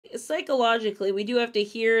psychologically, we do have to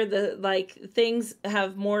hear the, like, things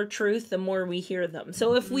have more truth the more we hear them.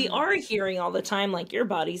 So if we are hearing all the time, like, your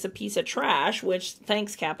body's a piece of trash, which,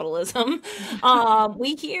 thanks capitalism,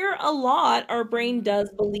 we hear a lot, our brain does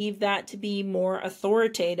believe that to be more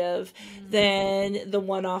authoritative than the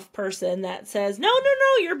one-off person that says, no, no,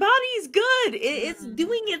 no, your body's good. It's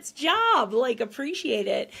doing its job. Like, appreciate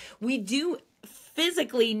it. We do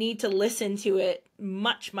physically need to listen to it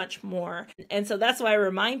much, much more. And so that's why I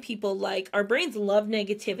remind people, like, our brains love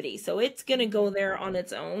negativity. So it's going to go there on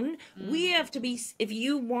its own. We have to be, if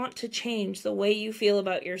you want to change the way you feel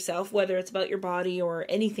about yourself, whether it's about your body or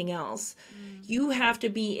anything else, you have to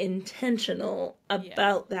be intentional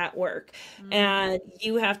about that work. And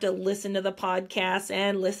you have to listen to the podcasts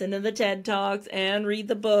and listen to the TED Talks and read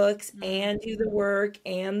the books and do the work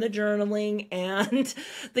and the journaling and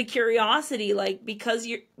the curiosity, like, because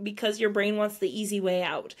your brain wants the easy way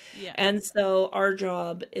out. And so our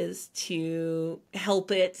job is to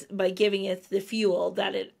help it by giving it the fuel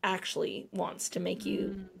that it actually wants to make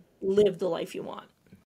you live the life you want.